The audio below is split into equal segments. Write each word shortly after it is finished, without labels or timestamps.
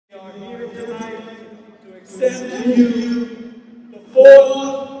tonight to extend to you the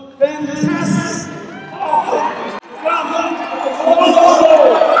fourth fantastic offer.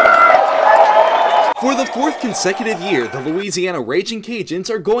 For the fourth consecutive year, the Louisiana Ragin Cajuns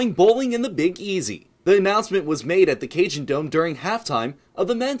are going bowling in the Big Easy. The announcement was made at the Cajundome during halftime of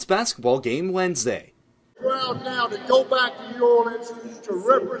the men's basketball game Wednesday. Proud now to go back to New Orleans to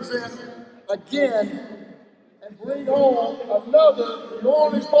represent again and bring home another New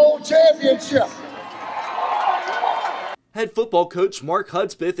Orleans Bowl championship. Head football coach Mark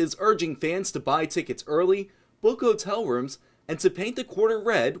Hudspeth is urging fans to buy tickets early, book hotel rooms, and to paint the quarter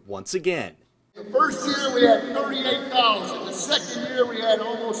red once again. The first year we had 38,000. The second year we had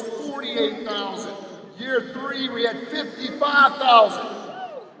almost 48,000. Year 3 we had 55,000.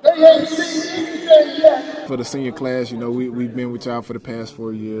 They ain't seen anything yet. For the senior class, you know, we've been with y'all for the past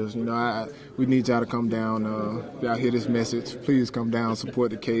 4 years. You know, we need y'all to come down. If y'all hear this message, please come down,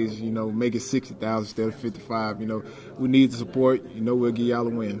 support the Cajuns. You know, make it 60,000 instead of 55. You know, we need the support. You know, we'll give y'all a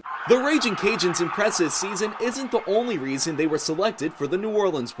win. The Ragin Cajuns' impressive season isn't the only reason they were selected for the New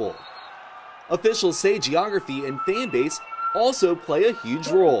Orleans Bowl. Officials say geography and fan base also play a huge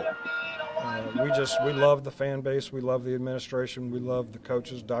role. We love the fan base, we love the administration, we love the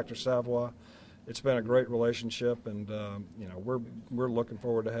coaches, Dr. Savoy. It's been a great relationship, and you know, we're looking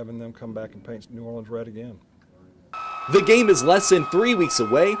forward to having them come back and paint New Orleans red again. The game is less than 3 weeks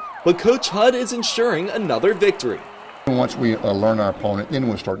away, but Coach Hud is ensuring another victory. Once we learn our opponent, then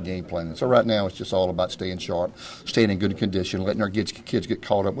we'll start game planning. So right now it's just all about staying sharp, staying in good condition, letting our kids get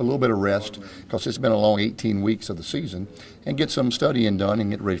caught up with a little bit of rest, because it's been a long 18 weeks of the season, and get some studying done and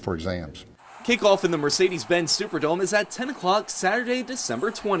get ready for exams. Kickoff in the Mercedes-Benz Superdome is at 10 o'clock Saturday, December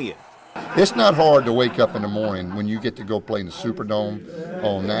 20th. It's not hard to wake up in the morning when you get to go play in the Superdome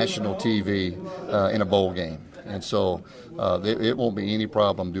on national TV in a bowl game. And so it won't be any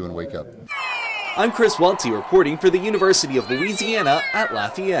problem doing wake up. I'm Chris Welty reporting for the University of Louisiana at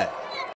Lafayette.